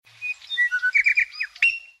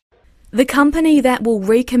The company that will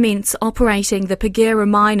recommence operating the Porgera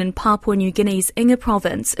Mine in Papua New Guinea's Enga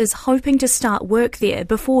province is hoping to start work there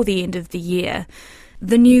before the end of the year.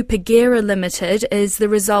 The new Porgera Limited is the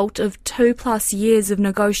result of 2+ years of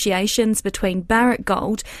negotiations between Barrick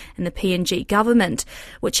Gold and the PNG government,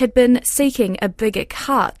 which had been seeking a bigger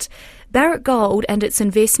cut. Barrick Gold and its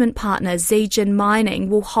investment partner Zijin Mining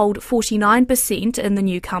will hold 49% in the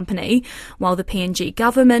new company, while the PNG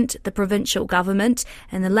government, the provincial government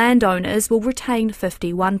and the landowners will retain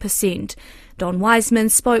 51%. Don Wiseman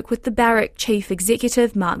spoke with the Barrick chief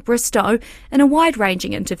executive Mark Bristow in a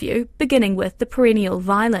wide-ranging interview, beginning with the perennial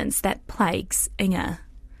violence that plagues Enga.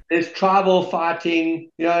 There's tribal fighting,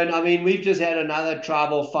 and we've just had another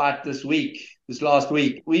tribal fight this last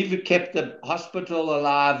week. We've kept the hospital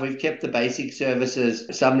alive, we've kept the basic services,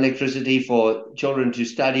 some electricity for children to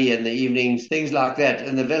study in the evenings, things like that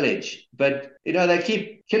in the village. But, they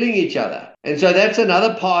keep killing each other. And so that's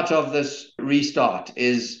another part of this restart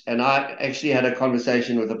and I actually had a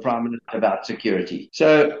conversation with the Prime Minister about security.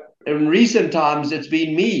 So in recent times, it's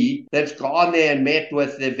been me that's gone there and met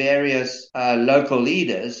with the various local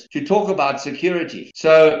leaders to talk about security.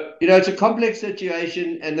 So, it's a complex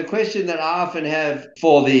situation. And the question that I often have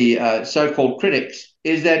for the so-called critics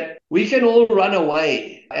is that we can all run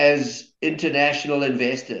away as international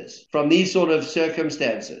investors from these sort of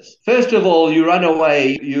circumstances. First of all, you run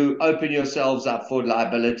away, you open yourselves up for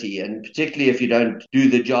liability, and particularly if you don't do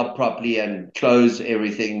the job properly and close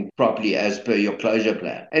everything properly as per your closure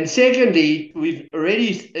plan. And secondly, we've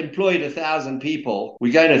already employed 1,000 people.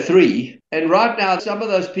 We're going to 3. And right now, some of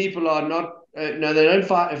those people are not they don't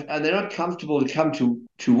fight, and they're not comfortable to come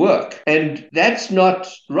to work. And that's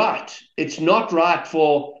not right. It's not right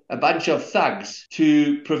for a bunch of thugs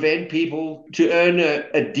to prevent people to earn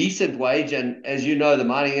a decent wage. And as you know, the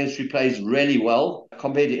mining industry pays really well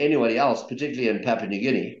compared to anybody else, particularly in Papua New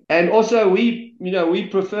Guinea. And also we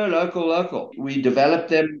prefer local. We develop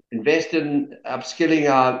them, invest in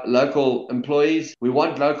upskilling our local employees. We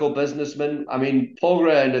want local businessmen.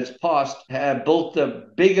 Porgera in its past have built the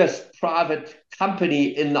biggest private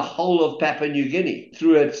company in the whole of Papua New Guinea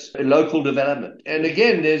through its local development. And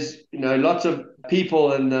again, there's lots of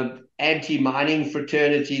people in the anti-mining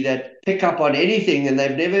fraternity that pick up on anything and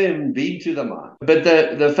they've never even been to the mine. But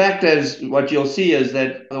the fact is, what you'll see is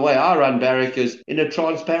that the way I run Barrick is in a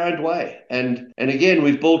transparent way. And again,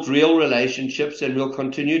 we've built real relationships and we'll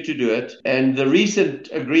continue to do it. And the recent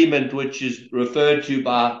agreement, which is referred to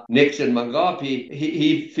by Nixon Mangapi,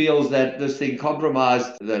 he feels that this thing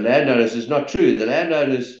compromised the landowners. Is not true. The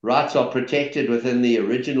landowners' rights are protected within the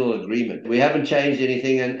original agreement. We haven't changed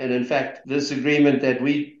anything. And in fact, this agreement that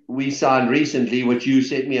we signed recently, which you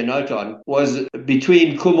sent me a note on, was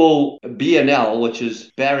between Kumul BNL, which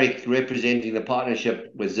is Barrick representing the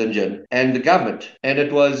partnership with Zinjan, and the government. And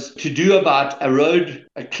it was to do about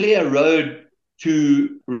a clear road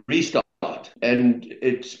to restart. And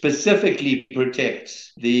it specifically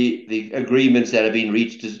protects the agreements that have been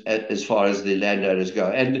reached as far as the landowners go.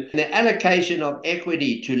 And the allocation of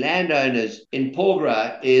equity to landowners in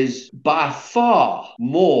Porgera is by far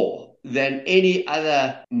more than any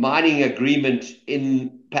other mining agreement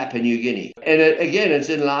in Papua New Guinea. And again, it's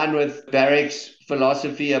in line with Barrick's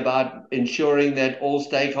philosophy about ensuring that all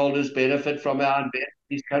stakeholders benefit from our investment in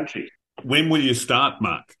these countries. When will you start,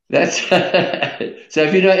 Mark? That's so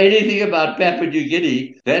if you know anything about Papua New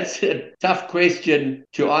Guinea, that's a tough question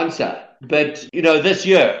to answer. But, this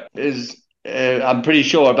year is I'm pretty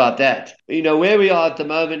sure about that. Where we are at the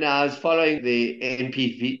moment now is following the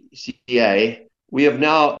NPCA. We have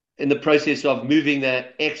now in the process of moving the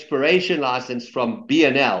exploration license from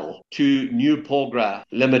BNL to New Porgera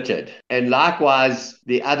Limited, and likewise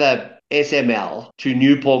the other SML to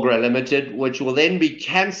New Porgera Limited, which will then be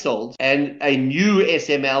cancelled and a new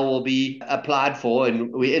SML will be applied for,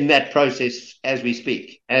 and we're in that process as we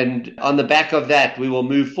speak. And on the back of that, we will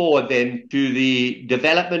move forward then to the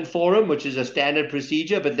development forum, which is a standard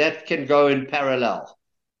procedure, but that can go in parallel.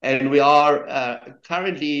 And we are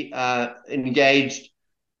currently engaged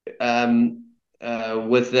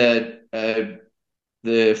with the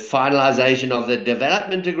finalization of the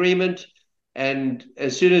development agreement. And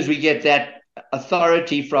as soon as we get that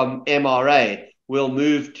authority from MRA, we'll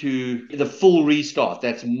move to the full restart.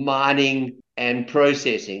 That's mining and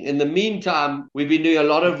processing. In the meantime, we've been doing a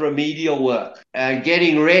lot of remedial work,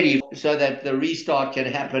 getting ready so that the restart can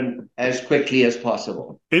happen as quickly as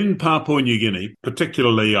possible. In Papua New Guinea,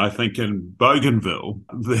 particularly I think in Bougainville,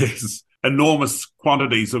 there's enormous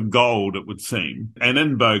quantities of gold, it would seem. And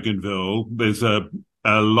in Bougainville, there's a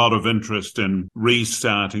a lot of interest in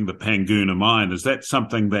restarting the Panguna mine. Is that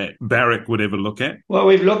something that Barrick would ever look at? Well,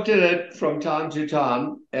 we've looked at it from time to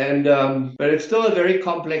time, and but it's still a very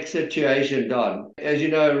complex situation, Don. As you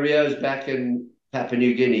know, Rio's back in Papua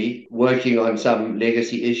New Guinea working on some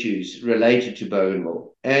legacy issues related to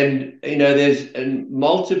Bougainville. And, there's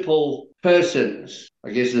multiple persons,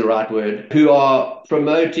 I guess is the right word, who are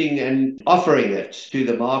promoting and offering it to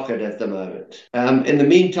the market at the moment. In the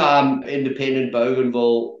meantime, independent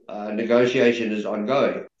Bougainville negotiation is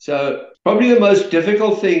ongoing. So probably the most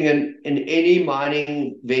difficult thing in any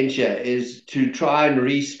mining venture is to try and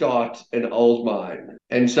restart an old mine.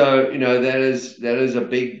 And so, that is a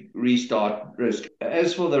big restart risk.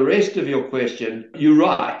 As for the rest of your question, you're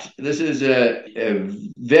right. This is a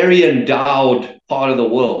very endowed part of the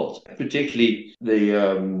world, particularly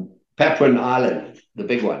the Papuan island, the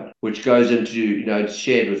big one, which goes into, it's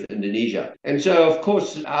shared with Indonesia. And so, of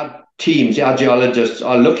course, our teams, our geologists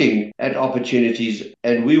are looking at opportunities,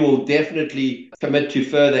 and we will definitely commit to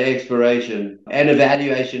further exploration and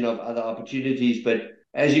evaluation of other opportunities. But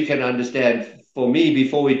as you can understand, for me,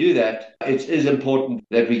 before we do that, it is important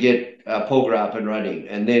that we get Porgera up and running.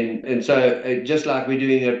 And so just like we're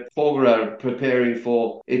doing at Porgera, preparing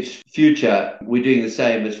for its future, we're doing the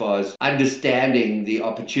same as far as understanding the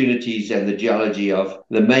opportunities and the geology of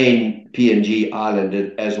the main PNG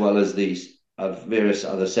island, as well as these of various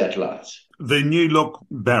other satellites. The new look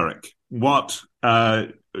Barrick, what are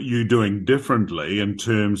you doing differently in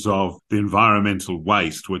terms of the environmental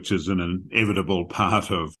waste, which is an inevitable part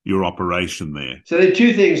of your operation there? So there are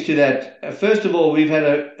two things to that. First of all, we've had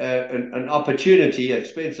an opportunity, an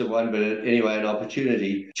expensive one, but anyway, an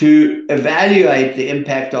opportunity to evaluate the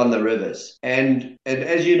impact on the rivers. And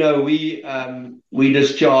as you know, we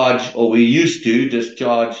discharge, or we used to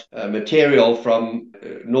discharge material from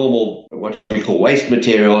normal, what we call waste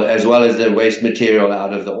material, as well as the waste material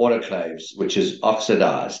out of the autoclaves, which is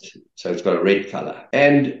oxidized. So it's got a red color.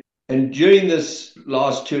 And during this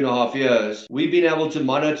last 2.5 years, we've been able to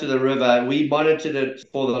monitor the river. We monitored it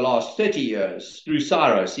for the last 30 years through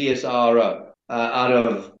CSIRO. Out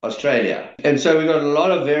of Australia. And so we got a lot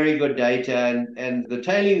of very good data, and the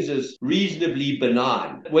tailings is reasonably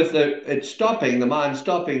benign. With the mine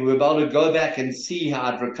stopping, we're able to go back and see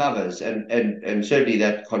how it recovers, and certainly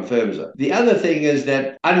that confirms it. The other thing is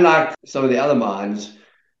that, unlike some of the other mines,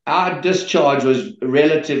 our discharge was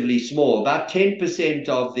relatively small, about 10%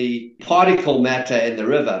 of the particle matter in the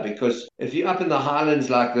river, because if you're up in the highlands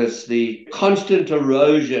like this, the constant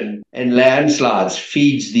erosion and landslides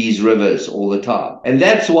feeds these rivers all the time. And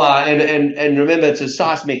that's why, and remember, it's a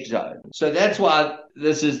seismic zone. So that's why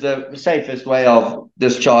this is the safest way of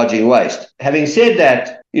discharging waste. Having said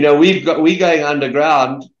that, we're going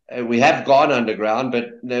underground. We have gone underground, but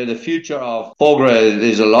the future of Porgera,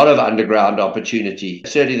 there's a lot of underground opportunity.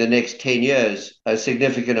 Certainly the next 10 years, a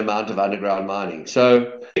significant amount of underground mining.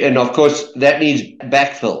 So, and of course, that needs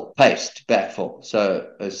paste backfill, so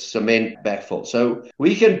a cement backfill. So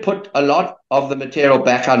we can put a lot of the material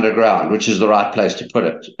back underground, which is the right place to put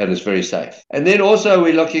it, and it's very safe. And then also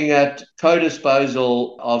we're looking at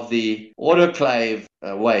co-disposal of the autoclave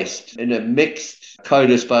waste in a mixed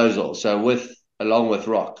co-disposal, so along with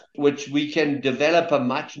rock, which we can develop a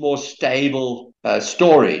much more stable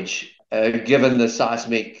storage given the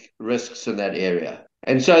seismic risks in that area.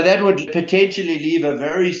 And so that would potentially leave a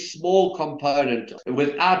very small component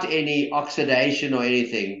without any oxidation or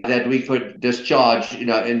anything that we could discharge,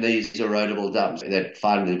 in these erodible dumps that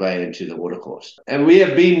find their way into the watercourse. And we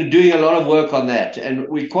have been doing a lot of work on that, and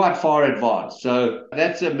we're quite far advanced. So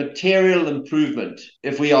that's a material improvement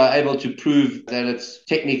if we are able to prove that it's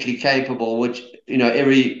technically capable, which,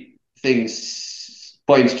 everything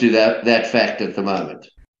points to that fact at the moment.